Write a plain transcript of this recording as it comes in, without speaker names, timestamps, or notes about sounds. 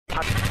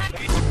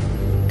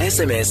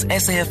SMS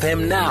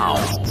SAFM now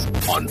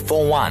on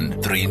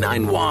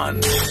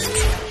 41391.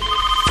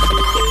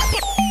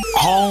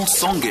 Call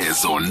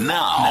Songezo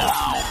now.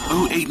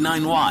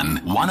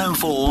 0891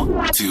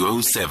 104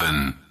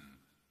 207.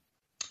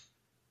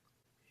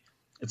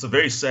 It's a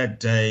very sad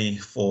day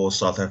for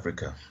South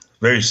Africa.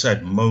 Very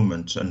sad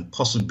moment, and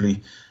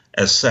possibly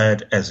as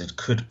sad as it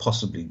could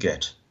possibly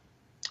get.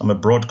 I'm a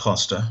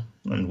broadcaster,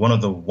 and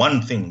the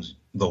one thing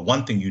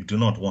you do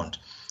not want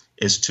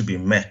is to be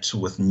met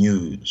with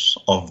news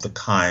of the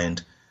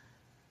kind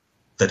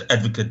that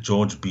Advocate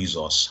George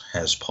Bizos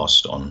has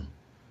passed on.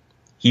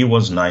 He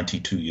was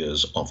 92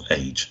 years of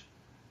age.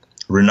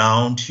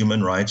 Renowned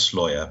human rights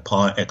lawyer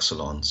par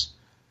excellence,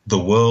 the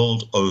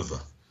world over.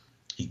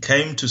 He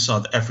came to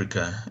South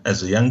Africa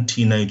as a young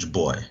teenage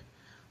boy,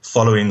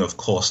 following, of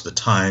course, the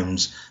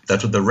times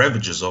that were the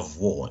ravages of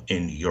war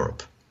in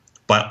Europe.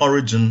 By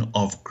origin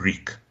of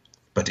Greek,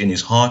 but in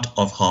his heart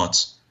of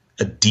hearts,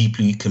 a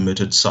deeply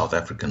committed South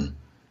African.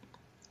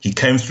 He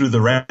came through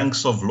the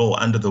ranks of law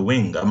under the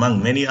wing,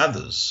 among many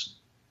others,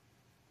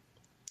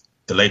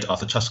 the late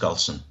Arthur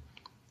Chaskalson,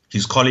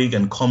 his colleague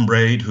and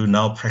comrade who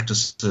now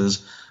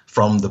practices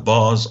from the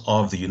bars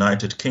of the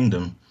United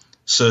Kingdom,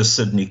 Sir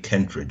Sidney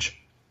Kentridge.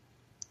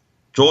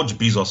 George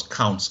Bizos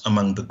counts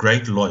among the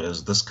great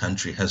lawyers this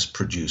country has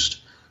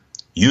produced.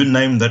 You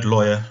name that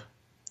lawyer,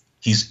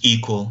 he's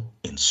equal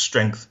in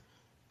strength,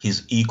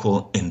 he's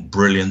equal in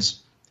brilliance,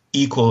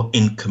 equal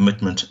in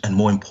commitment, and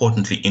more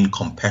importantly, in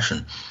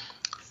compassion.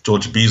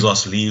 George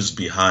Bizos leaves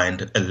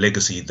behind a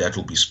legacy that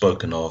will be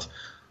spoken of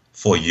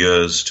for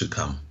years to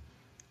come.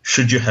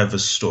 Should you have a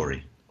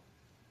story,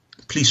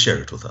 please share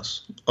it with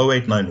us.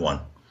 0891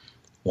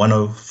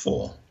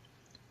 104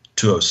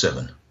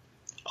 207.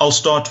 I'll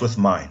start with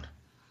mine.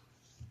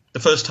 The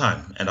first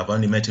time, and I've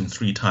only met him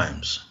 3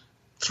 times,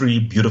 3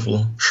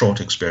 beautiful, short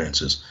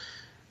experiences.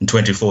 In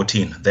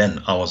 2014,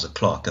 then I was a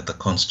clerk at the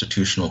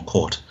Constitutional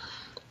Court.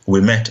 We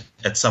met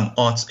at some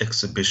arts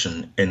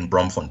exhibition in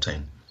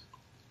Bromfontein.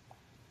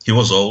 He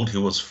was old, he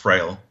was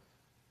frail,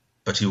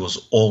 but he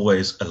was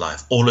always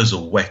alive, always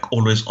awake,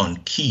 always on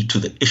key to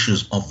the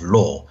issues of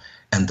law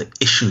and the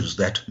issues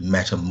that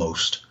matter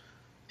most.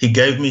 He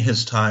gave me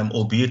his time,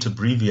 albeit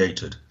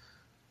abbreviated.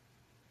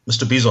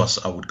 Mr. Bizos,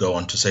 I would go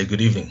on to say,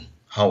 good evening.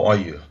 How are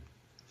you?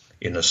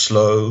 In a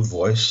slow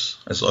voice,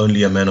 as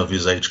only a man of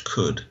his age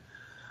could.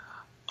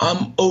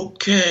 I'm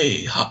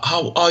okay.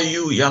 How are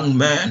you, young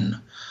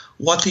man?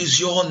 What is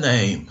your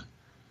name?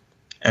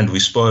 And we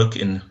spoke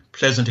in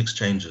pleasant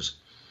exchanges.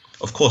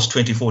 Of course,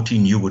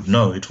 2014, you would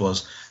know, it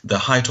was the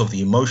height of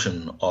the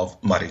emotion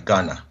of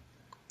Marikana.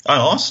 I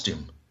asked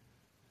him,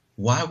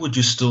 why would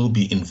you still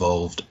be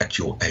involved at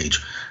your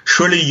age?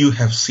 Surely you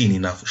have seen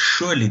enough.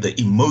 Surely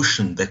the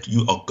emotion that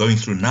you are going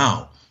through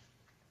now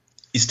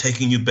is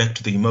taking you back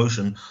to the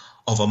emotion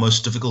of our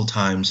most difficult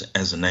times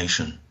as a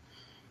nation.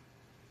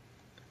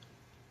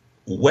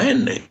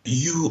 When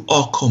you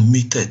are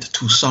committed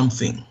to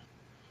something,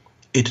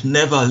 it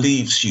never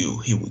leaves you,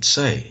 he would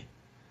say.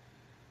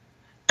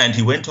 And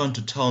he went on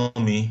to tell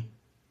me,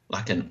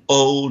 like an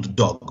old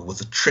dog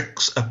with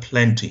tricks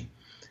aplenty,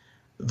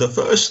 the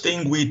first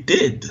thing we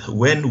did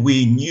when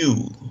we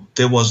knew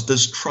there was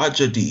this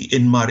tragedy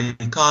in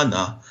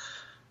Marikana,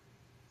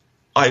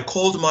 I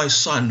called my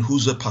son,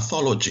 who's a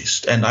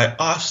pathologist, and I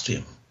asked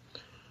him,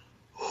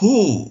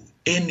 who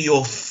in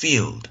your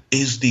field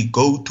is the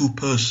go-to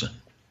person?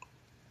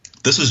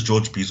 This is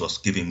George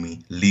Bizos giving me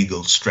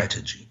legal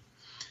strategy.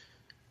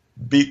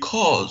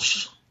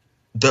 Because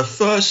the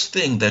first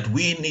thing that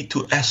we need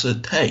to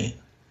ascertain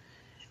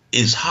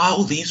is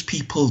how these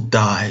people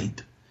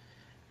died,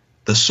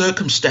 the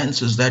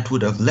circumstances that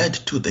would have led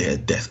to their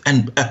death.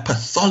 And a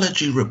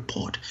pathology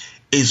report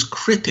is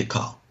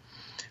critical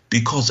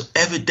because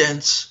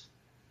evidence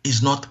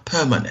is not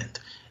permanent.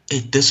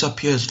 It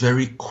disappears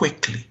very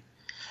quickly.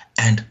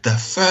 And the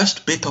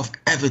first bit of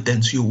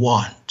evidence you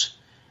want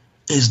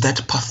is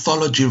that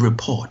pathology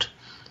report.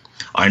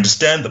 I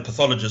understand the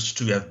pathologist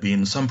to have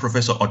been some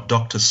professor or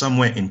doctor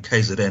somewhere in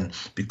KZN,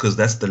 because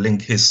that's the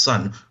link his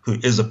son, who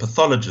is a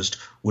pathologist,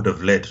 would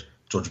have led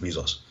George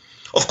Bizos.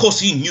 Of course,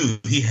 he knew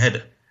he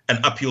had an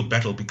uphill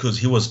battle because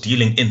he was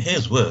dealing, in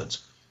his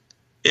words,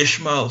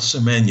 Ishmael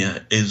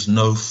Semenya is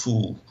no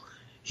fool.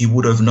 He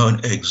would have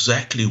known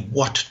exactly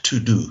what to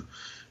do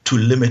to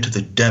limit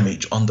the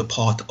damage on the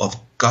part of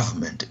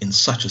government in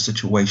such a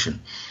situation.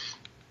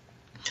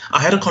 I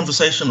had a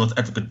conversation with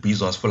Advocate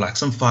Bizos for like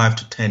some 5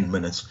 to 10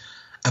 minutes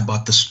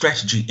about the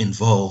strategy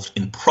involved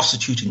in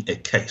prosecuting a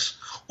case,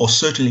 or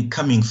certainly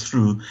coming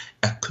through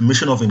a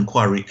commission of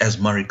inquiry as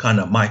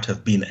Marikana might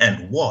have been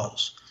and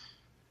was.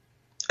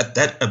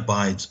 That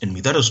abides in me.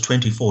 That was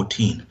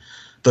 2014.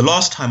 The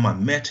last time I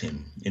met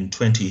him in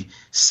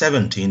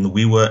 2017,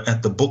 we were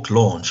at the book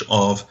launch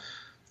of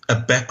A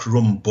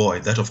Backroom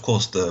Boy, that of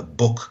course the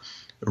book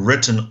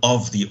written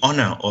of the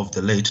honor of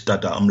the late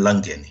Dada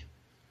Mlangeni.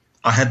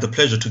 I had the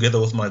pleasure, together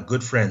with my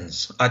good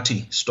friends,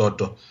 Ati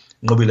Stoto,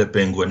 Ngobile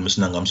Pengu and Ms.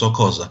 Nangam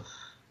Sokoza,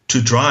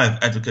 to drive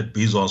Advocate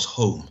Bizos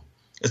home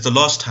It's the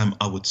last time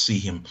I would see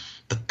him.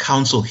 The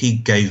counsel he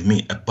gave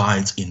me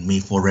abides in me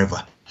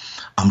forever.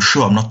 I'm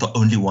sure I'm not the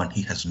only one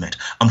he has met.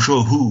 I'm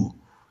sure who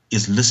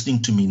is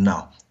listening to me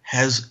now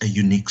has a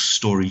unique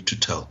story to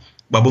tell.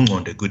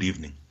 Babungonde, good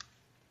evening.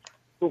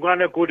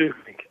 Bugane, good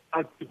evening.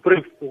 I'll be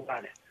brief,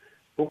 Bugane.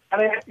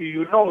 Bugane,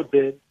 you know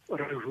the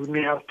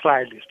Reunion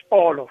trialist,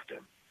 all of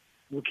them.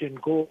 We can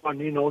go on,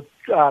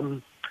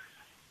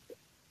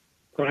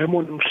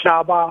 Raymond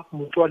Mhlaba,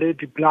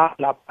 Mutwaledi, blah,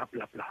 blah, blah,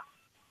 blah, blah.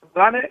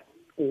 Bugane,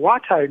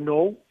 what I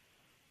know,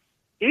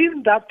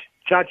 in that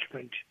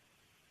judgment,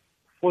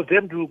 for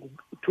them to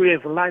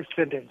have a life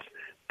sentence,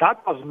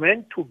 that was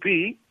meant to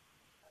be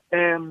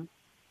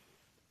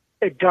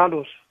a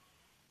gallows,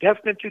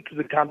 definitely to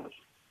the gallows.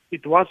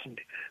 It wasn't,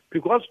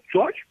 because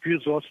George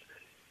Bizos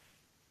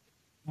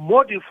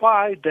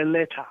modified the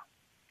letter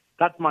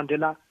that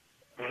Mandela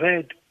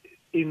read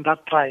in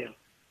that trial.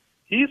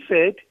 He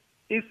said,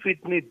 if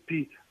it need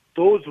be,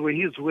 those were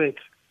his words,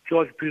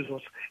 George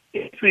Bizos,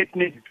 if it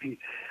need be.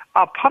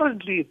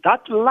 Apparently,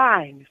 that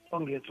line,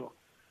 Songezo,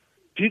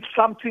 did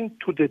something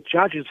to the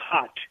judge's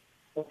heart,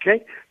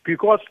 okay?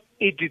 Because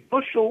it did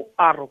not show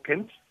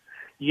arrogance,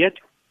 yet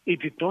it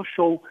did not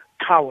show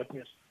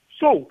cowardness.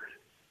 So,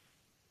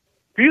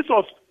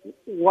 Bizos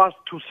was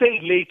to say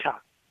later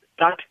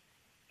that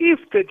if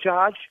the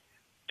judge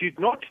did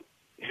not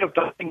have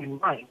that thing in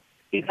mind,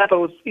 if it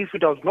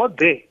was not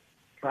there,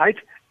 right,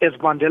 as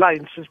Mandela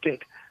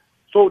insisted,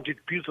 so did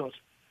Bizos.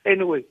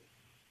 Anyway,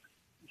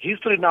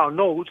 history now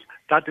knows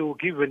that they were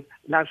given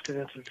life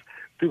sentences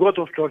because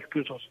of George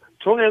Bizos.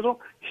 So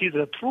he's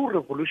a true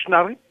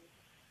revolutionary.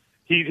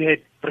 He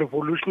had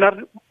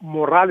revolutionary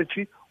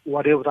morality,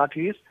 whatever that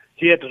is.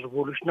 He had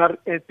revolutionary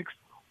ethics,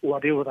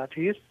 whatever that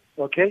is.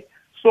 Okay?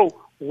 So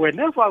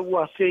whenever we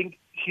are saying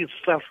he's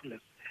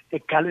selfless, a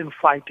gallant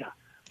fighter,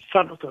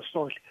 son of the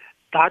soil,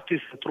 that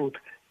is the truth,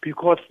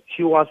 because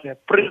he was a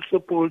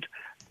principled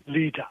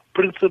leader,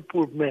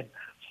 principled man.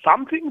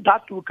 Something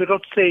that we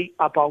cannot say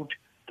about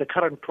the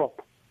current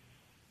crop.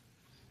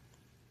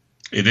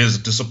 It is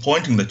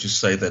disappointing that you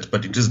say that,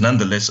 but it is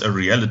nonetheless a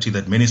reality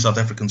that many South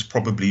Africans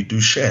probably do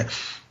share.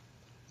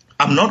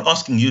 I'm not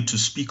asking you to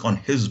speak on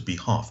his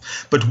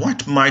behalf, but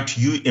what might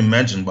you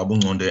imagine,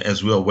 Babungonde,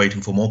 as we are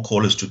waiting for more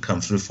callers to come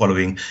through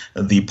following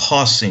the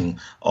passing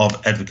of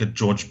Advocate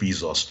George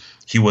Bizos?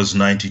 He was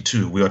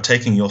 92. We are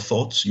taking your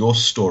thoughts, your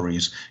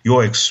stories,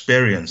 your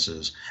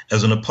experiences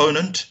as an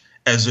opponent,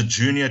 as a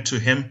junior to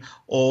him,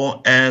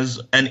 or as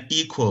an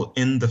equal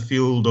in the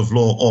field of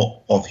law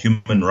or of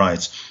human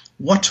rights.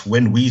 What,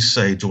 when we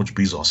say George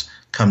Bizos,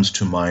 comes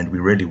to mind? We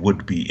really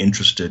would be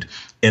interested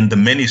in the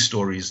many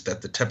stories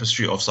that the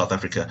tapestry of South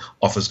Africa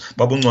offers.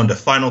 Babungonde,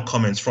 final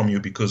comments from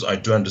you, because I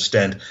do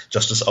understand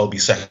Justice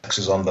Albie Sachs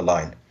is on the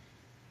line.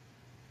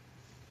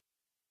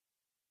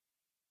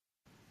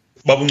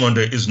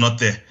 Babungonde is not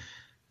there.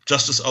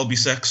 Justice Albie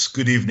Sachs,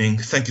 good evening.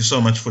 Thank you so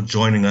much for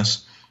joining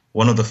us.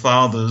 One of the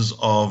fathers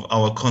of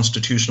our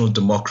constitutional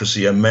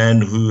democracy, a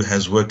man who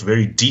has worked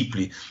very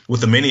deeply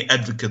with the many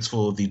advocates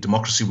for the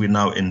democracy we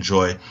now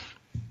enjoy.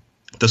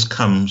 This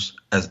comes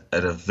at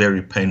a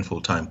very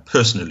painful time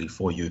personally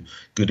for you.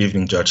 Good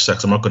evening, Judge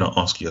Sachs. I'm not going to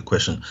ask you a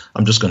question.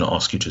 I'm just going to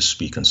ask you to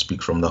speak and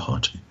speak from the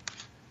heart.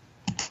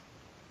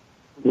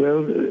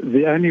 Well,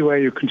 the only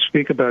way you can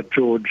speak about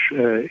George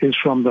is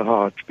from the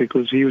heart,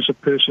 because he was a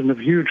person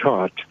of huge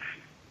heart,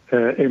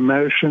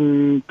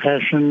 emotion,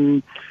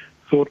 passion,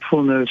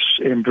 thoughtfulness,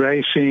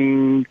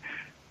 embracing,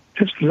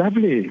 just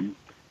lovely.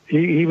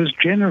 He was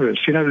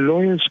generous. You know,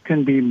 lawyers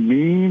can be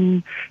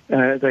mean,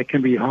 they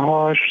can be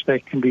harsh, they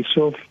can be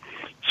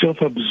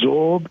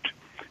self-absorbed,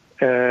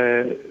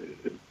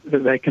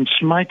 they can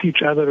smite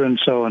each other and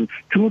so on.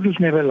 George was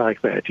never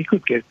like that. He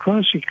could get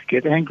cross, he could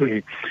get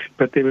angry,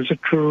 but there was a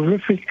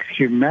terrific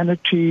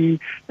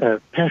humanity,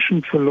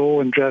 passion for law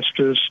and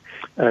justice.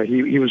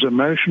 He was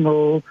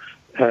emotional.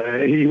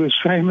 He was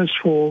famous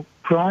for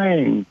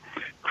crying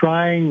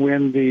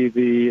when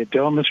the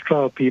Delmas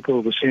trial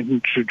people were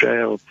sentenced to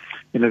jail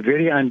in a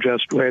very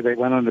unjust way. They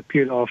went on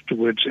appeal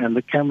afterwards, and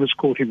the cameras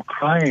caught him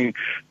crying,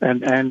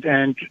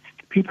 and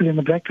people in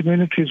the black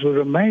communities were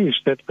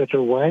amazed that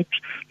a white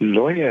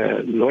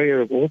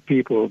lawyer of all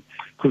people,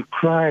 could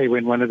cry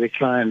when one of their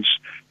clients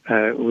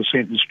was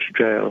sentenced to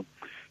jail.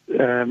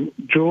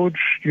 George,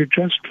 you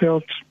just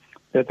felt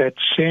that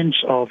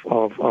sense of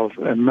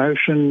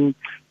emotion,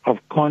 of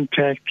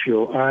contact.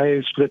 Your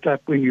eyes lit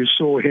up when you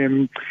saw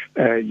him.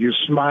 You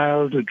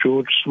smiled.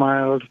 George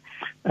smiled,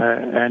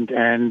 and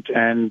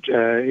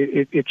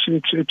it's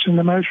an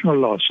emotional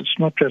loss. It's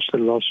not just a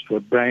loss for a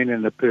brain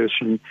and a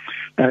person.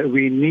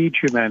 We need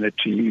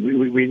humanity.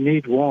 We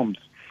need warmth.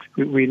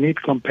 We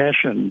need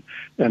compassion,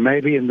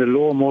 maybe in the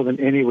law more than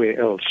anywhere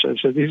else.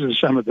 So these are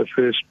some of the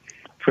first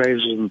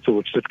phrases and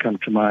thoughts that come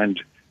to mind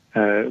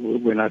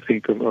when I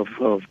think of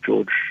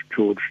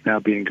George now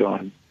being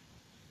gone.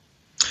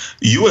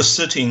 You were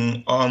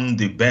sitting on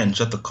the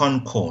bench at the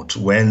Concourt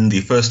when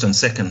the first and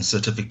second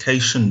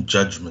certification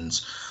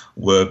judgments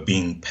were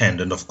being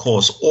penned. And of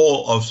course,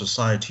 all of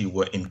society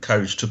were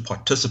encouraged to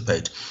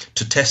participate,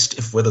 to test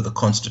if whether the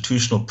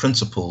constitutional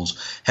principles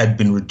had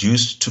been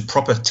reduced to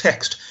proper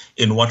text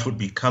in what would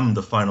become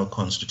the final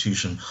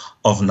constitution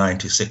of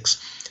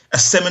 96. A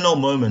seminal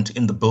moment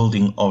in the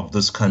building of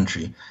this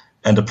country,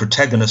 and a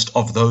protagonist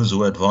of those who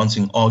were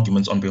advancing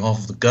arguments on behalf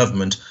of the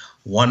government,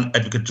 one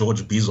Advocate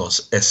George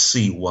Bizos,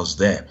 SC, was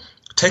there.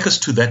 Take us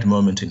to that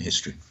moment in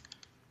history.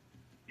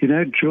 You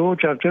know,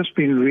 George, I've just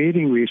been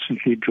reading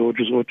recently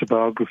George's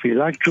autobiography.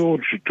 Like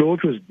George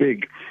was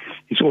big.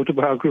 His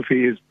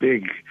autobiography is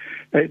big.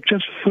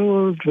 Just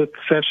filled with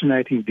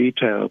fascinating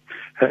detail.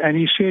 And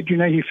he said, you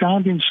know, he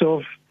found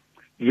himself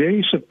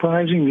very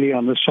surprisingly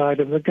on the side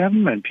of the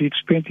government. He'd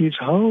spent his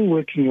whole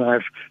working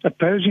life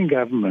opposing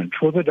government,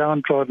 for the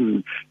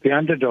downtrodden, the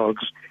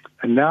underdogs,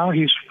 and now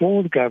he's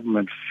for the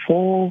government,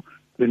 for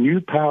the new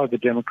power, the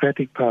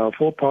democratic power,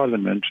 for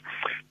Parliament,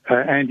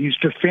 and he's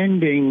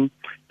defending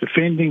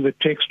the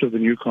text of the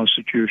new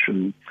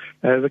constitution.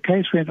 The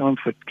case went on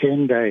for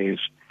 10 days,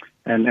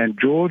 and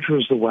George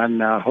was the one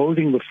now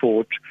holding the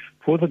fort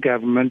for the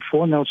government,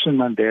 for Nelson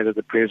Mandela,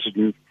 the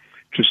president,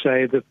 to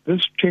say that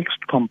this text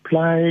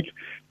complied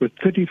with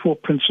 34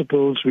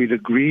 principles we'd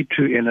agreed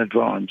to in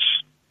advance.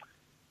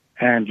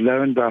 And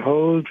lo and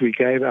behold, we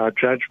gave our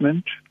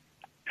judgment,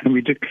 and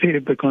we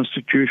declared the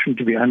Constitution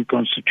to be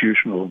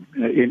unconstitutional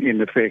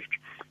in effect.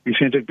 We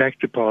sent it back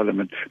to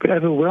Parliament. But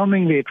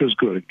overwhelmingly it was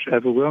good.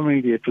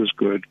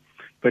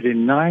 But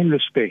in 9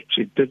 respects,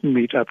 it didn't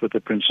meet up with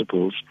the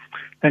principles.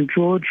 And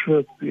George,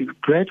 with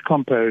great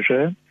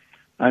composure,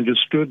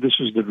 understood this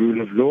is the rule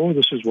of law,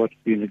 this is what's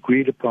been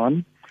agreed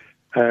upon,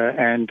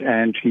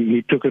 and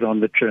he took it on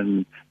the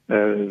chin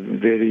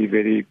very,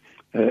 very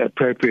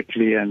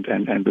appropriately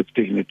and with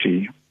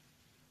dignity.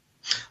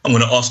 I'm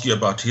going to ask you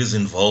about his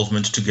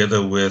involvement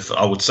together with,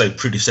 I would say,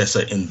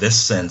 predecessor in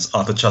this sense,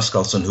 Arthur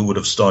Chaskalson, who would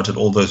have started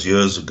all those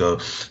years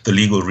ago, the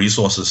Legal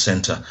Resources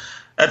Center.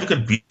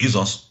 Advocate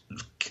Bizos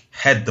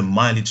had the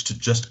mileage to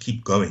just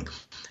keep going.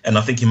 And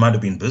I think he might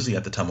have been busy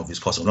at the time of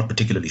his passing, I'm not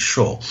particularly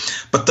sure.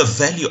 But the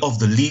value of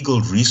the Legal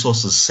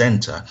Resources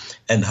Center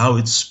and how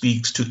it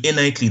speaks to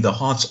innately the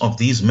hearts of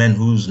these men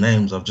whose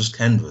names I've just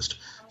canvassed,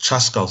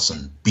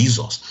 Chaskalson,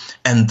 Bizos,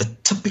 and the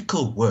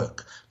typical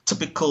work,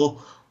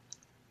 typical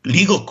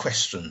legal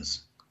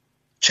questions,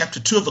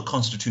 Chapter 2 of the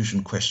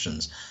Constitution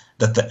questions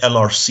that the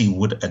LRC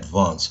would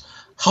advance.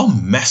 How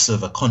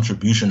massive a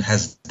contribution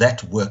has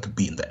that work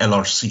been, the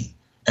LRC?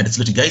 And its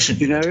litigation,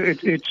 you know,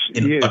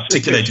 it's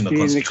articulating the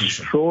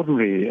Constitution.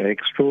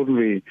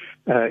 Extraordinary,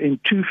 in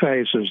 2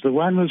 phases. The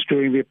one was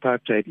during the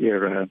apartheid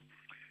era,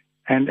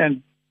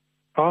 and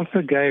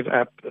Arthur gave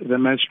up the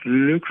most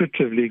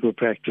lucrative legal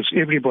practice.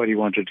 Everybody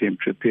wanted him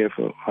to appear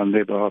on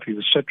their behalf. He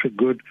was such a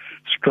good,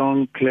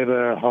 strong,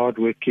 clever,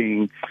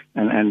 hardworking,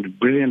 and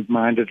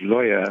brilliant-minded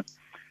lawyer.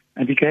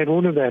 And he gave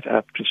all of that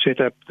up to set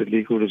up the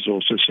Legal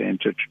Resources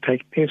Center, to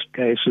take test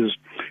cases,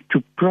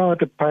 to prod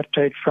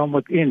apartheid from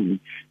within.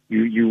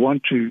 You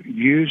want to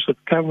use the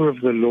cover of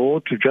the law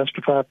to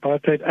justify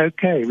apartheid?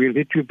 Okay, we'll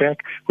hit you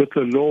back with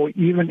the law,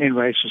 even in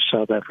racist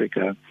South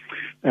Africa.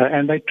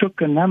 And they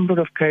took a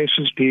number of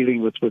cases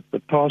dealing with the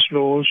pass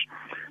laws,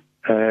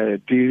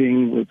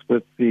 dealing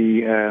with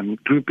the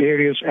Group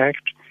Areas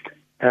Act,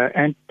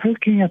 and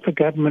poking at the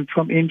government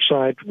from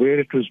inside where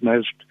it was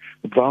most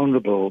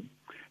vulnerable.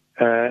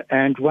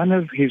 And one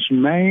of his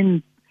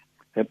main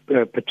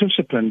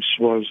participants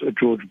was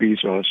George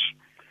Bizos.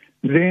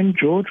 Then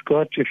George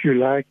got, if you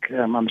like,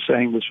 I'm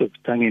saying this with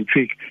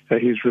tongue-in-cheek,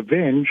 his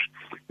revenge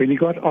when he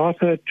got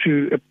Arthur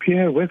to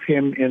appear with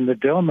him in the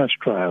Delmas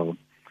trial.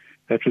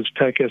 That was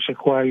Take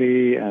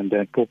Sequali and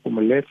Popo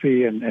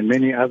Molefe and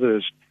many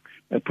others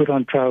put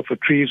on trial for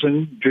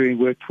treason doing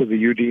work for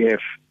the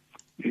UDF,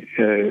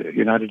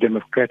 United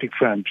Democratic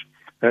Front,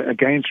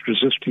 against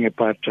resisting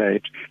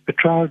apartheid. The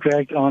trial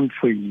dragged on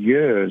for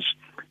years.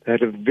 They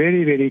had a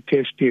very, very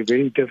testy, a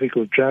very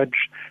difficult judge.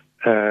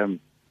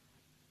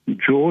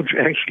 George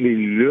actually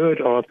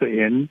lured Arthur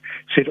in,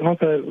 said,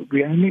 Arthur,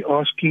 we're only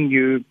asking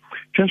you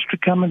just to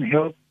come and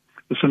help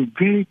with some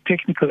very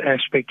technical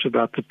aspects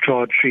about the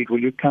charge sheet. Will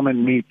you come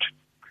and meet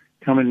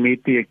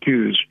the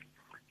accused?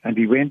 And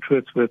he went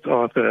with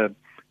Arthur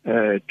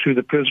to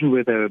the prison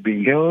where they were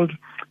being held,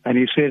 and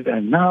he said,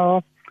 and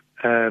now,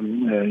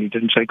 he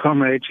didn't say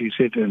comrades, he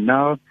said, and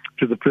now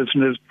to the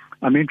prisoners,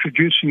 I'm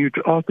introducing you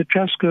to Arthur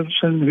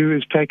Chaskalson, who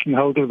is taking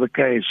hold of the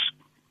case.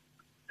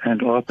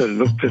 And Arthur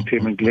looked at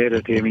him and glared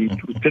at him. He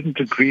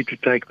didn't agree to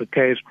take the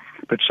case,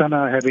 but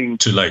somehow having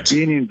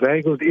been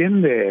inveigled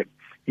in there,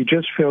 he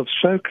just felt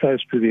so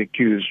close to the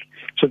accused.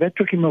 So that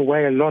took him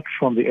away a lot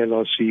from the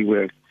LRC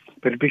work,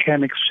 but it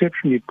became an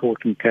exceptionally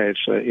important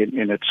case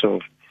in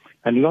itself.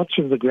 And lots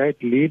of the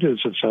great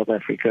leaders of South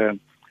Africa,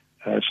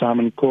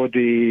 Simon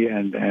Cordy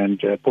and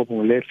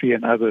Popo Molefe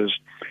and others,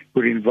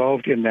 were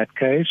involved in that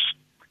case.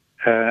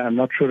 I'm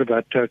not sure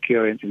about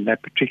Tokyo in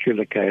that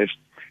particular case.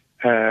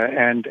 So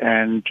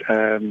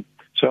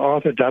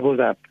Arthur doubled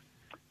up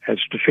as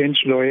defense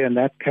lawyer in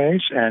that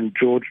case, and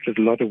George did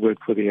a lot of work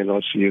for the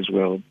LRC as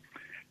well.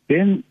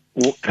 Then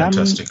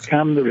Fantastic.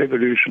 Come the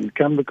revolution,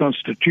 come the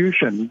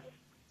Constitution.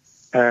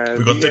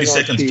 We've got 30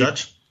 seconds,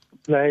 Judge.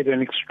 Played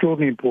an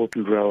extraordinarily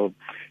important role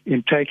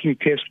in taking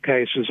test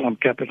cases on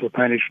capital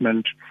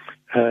punishment,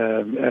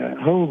 a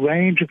whole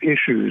range of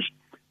issues,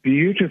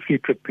 beautifully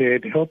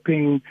prepared,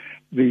 helping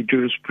the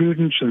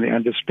jurisprudence and the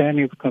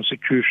understanding of the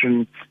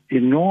Constitution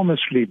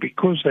enormously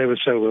because they were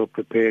so well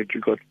prepared. You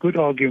got good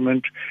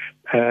argument,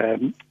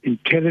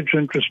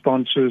 intelligent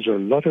responses, a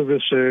lot of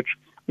research,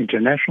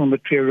 international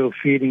material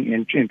feeding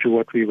into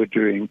what we were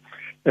doing.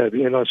 The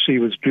LRC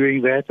was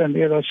doing that, and the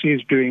LRC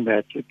is doing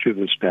that to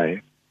this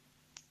day.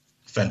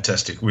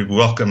 Fantastic. We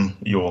welcome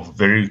your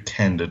very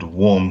candid,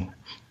 warm,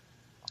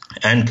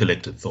 and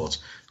collected thoughts.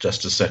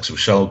 Justice Sachs, we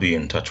shall be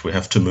in touch. We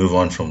have to move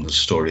on from this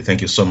story.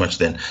 Thank you so much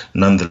then,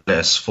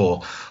 nonetheless,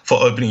 for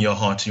opening your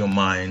heart, your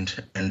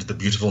mind, and the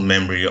beautiful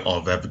memory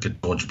of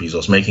Advocate George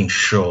Bizos, making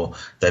sure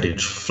that it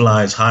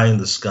flies high in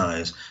the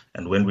skies.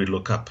 And when we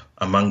look up,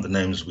 among the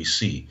names we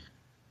see,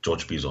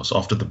 George Bizos.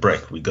 After the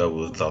break, we go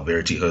with our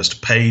Verity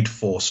Hearst paid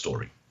for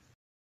story.